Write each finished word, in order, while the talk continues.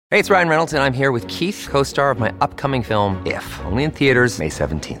Hey, it's Ryan Reynolds, and I'm here with Keith, co-star of my upcoming film, If, only in theaters May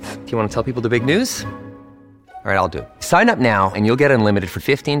 17th. Do you want to tell people the big news? All right, I'll do it. Sign up now and you'll get unlimited for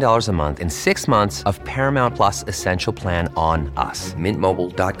 $15 a month and 6 months of Paramount Plus Essential Plan on us.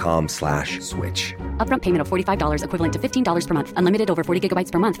 MintMobile.com/switch. Upfront payment of $45 equivalent to $15 per month. Unlimited over 40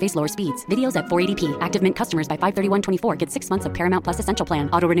 gigabytes per month. Face lower speeds. Videos at 480p. Active Mint customers by 531.24 get 6 months of Paramount Plus Essential Plan.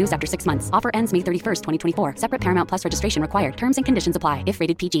 Auto renews after 6 months. Offer ends May 31st, 2024. Separate Paramount Plus registration required. Terms and conditions apply if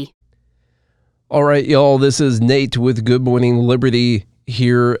rated PG. All right, y'all. This is Nate with Good Morning Liberty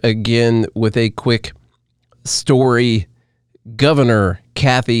here again with a quick story. Governor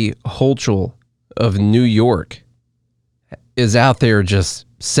Kathy Hochul of New York is out there just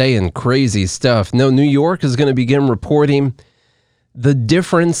saying crazy stuff. No, New York is going to begin reporting the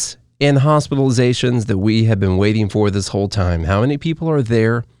difference in hospitalizations that we have been waiting for this whole time. How many people are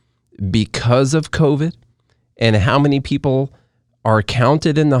there because of COVID, and how many people are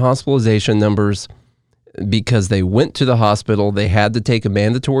counted in the hospitalization numbers because they went to the hospital, they had to take a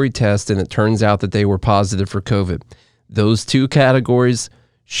mandatory test, and it turns out that they were positive for COVID. Those two categories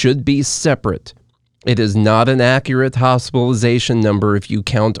should be separate. It is not an accurate hospitalization number if you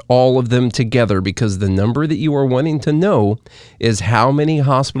count all of them together, because the number that you are wanting to know is how many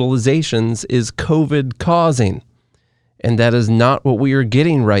hospitalizations is COVID causing. And that is not what we are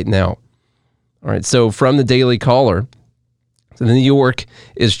getting right now. All right, so from the Daily Caller, New York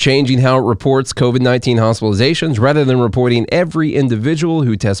is changing how it reports COVID-19 hospitalizations. Rather than reporting every individual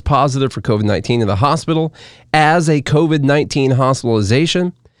who tests positive for COVID-19 in the hospital as a COVID-19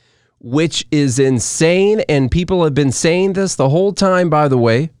 hospitalization, which is insane, and people have been saying this the whole time, by the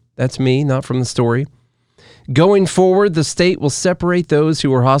way. That's me, not from the story. Going forward, the state will separate those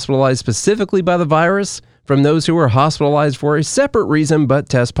who are hospitalized specifically by the virus from those who are hospitalized for a separate reason but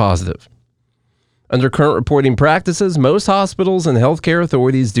test positive. Under current reporting practices, most hospitals and healthcare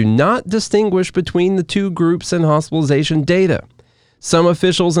authorities do not distinguish between the two groups in hospitalization data. Some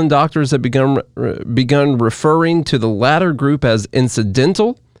officials and doctors have begun referring to the latter group as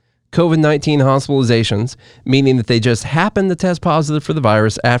incidental COVID-19 hospitalizations, meaning that they just happen to test positive for the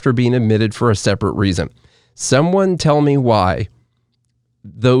virus after being admitted for a separate reason. Someone tell me why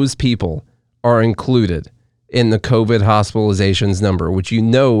those people are included in the COVID hospitalizations number, which you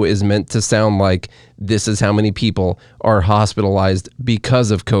know is meant to sound like this is how many people are hospitalized because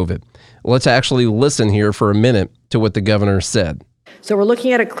of COVID. Let's actually listen here for a minute to what the governor said. So we're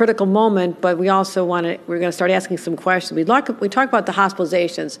looking at a critical moment, but we also we're going to start asking some questions. We talk about the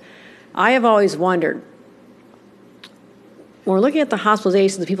hospitalizations. I have always wondered, when we're looking at the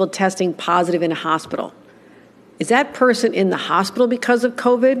hospitalizations of people testing positive in a hospital, is that person in the hospital because of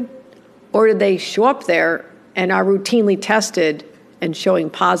COVID, or did they show up there and are routinely tested and showing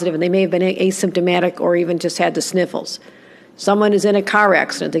positive, and they may have been asymptomatic or even just had the sniffles? Someone is in a car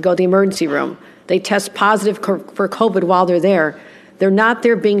accident, they go to the emergency room, they test positive for COVID while they're there. They're not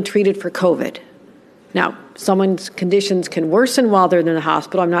there being treated for COVID. Now, someone's conditions can worsen while they're in the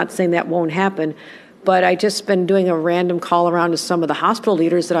hospital. I'm not saying that won't happen, but I just been doing a random call around to some of the hospital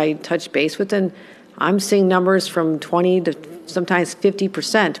leaders that I touch base with, and I'm seeing numbers from 20 to sometimes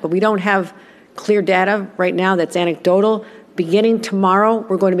 50%, but we don't have clear data right now. That's anecdotal. Beginning tomorrow,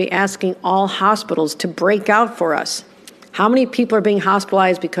 we're going to be asking all hospitals to break out for us how many people are being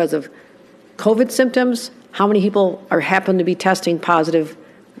hospitalized because of COVID symptoms, how many people happen to be testing positive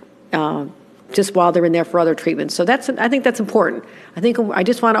just while they're in there for other treatments. So I think that's important. I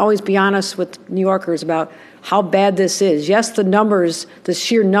just want to always be honest with New Yorkers about how bad this is. Yes, the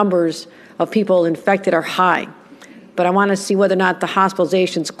sheer numbers of people infected are high, but I want to see whether or not the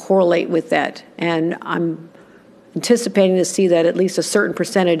hospitalizations correlate with that. And I'm anticipating to see that at least a certain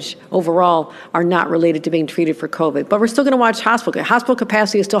percentage overall are not related to being treated for COVID. But we're still going to watch hospital. Hospital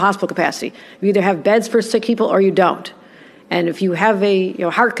capacity is still hospital capacity. You either have beds for sick people or you don't. And if you have a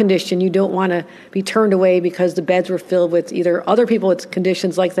heart condition, you don't want to be turned away because the beds were filled with either other people with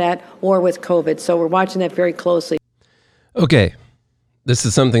conditions like that or with COVID. So we're watching that very closely. Okay. This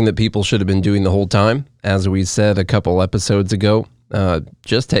is something that people should have been doing the whole time. As we said a couple episodes ago,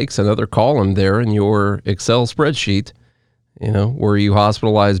 just takes another column there in your Excel spreadsheet. Were you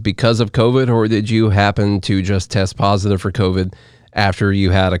hospitalized because of COVID, or did you happen to just test positive for COVID after you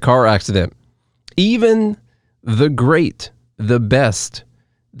had a car accident? Even the great, the best,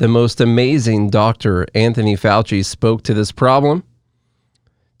 the most amazing Dr. Anthony Fauci spoke to this problem,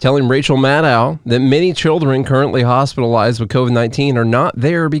 telling Rachel Maddow that many children currently hospitalized with COVID-19 are not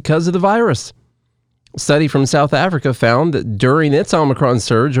there because of the virus. A study from South Africa found that during its Omicron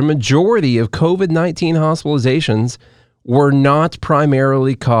surge, a majority of COVID-19 hospitalizations were not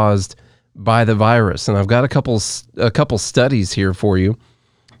primarily caused by the virus. And I've got a couple studies here for you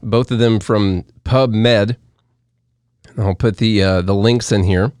both of them from PubMed. I'll put the links in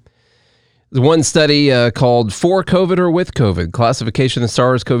here. The one study called For COVID or With COVID, Classification of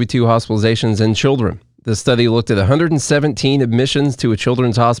SARS-CoV-2 Hospitalizations in Children. The study looked at 117 admissions to a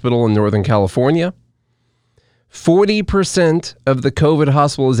children's hospital in Northern California. 40% of the COVID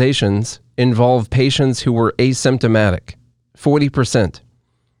hospitalizations involved patients who were asymptomatic. 40%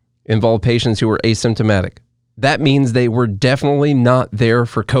 involved patients who were asymptomatic. That means they were definitely not there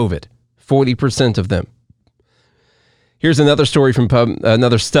for COVID. 40% of them. Here's another story from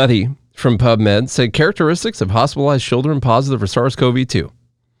another study from PubMed said characteristics of hospitalized children positive for SARS-CoV-2.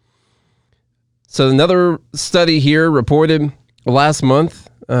 So another study here reported last month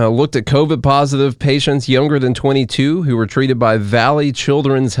looked at COVID positive patients younger than 22 who were treated by Valley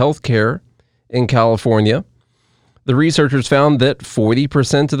Children's Healthcare in California. The researchers found that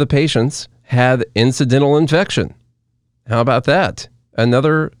 40% of the patients had incidental infection. How about that?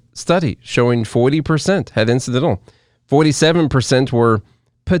 Another study showing 40% had incidental. 47% were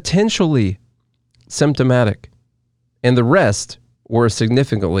potentially symptomatic, and the rest were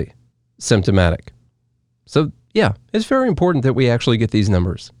significantly symptomatic. So, yeah, it's very important that we actually get these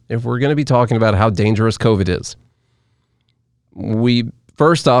numbers. If we're going to be talking about how dangerous COVID is, we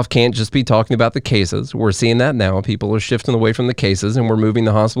first off can't just be talking about the cases. We're seeing that now. People are shifting away from the cases, and we're moving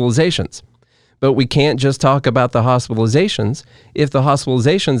to hospitalizations. But we can't just talk about the hospitalizations if the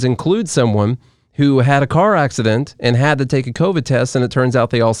hospitalizations include someone who had a car accident and had to take a COVID test, and it turns out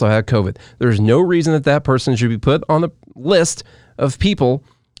they also had COVID. There's no reason that that person should be put on the list of people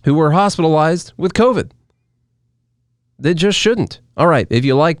who were hospitalized with COVID. They just shouldn't. All right, if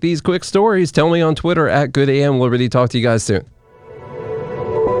you like these quick stories, tell me on Twitter @GoodAMLiberty. Talk to you guys soon.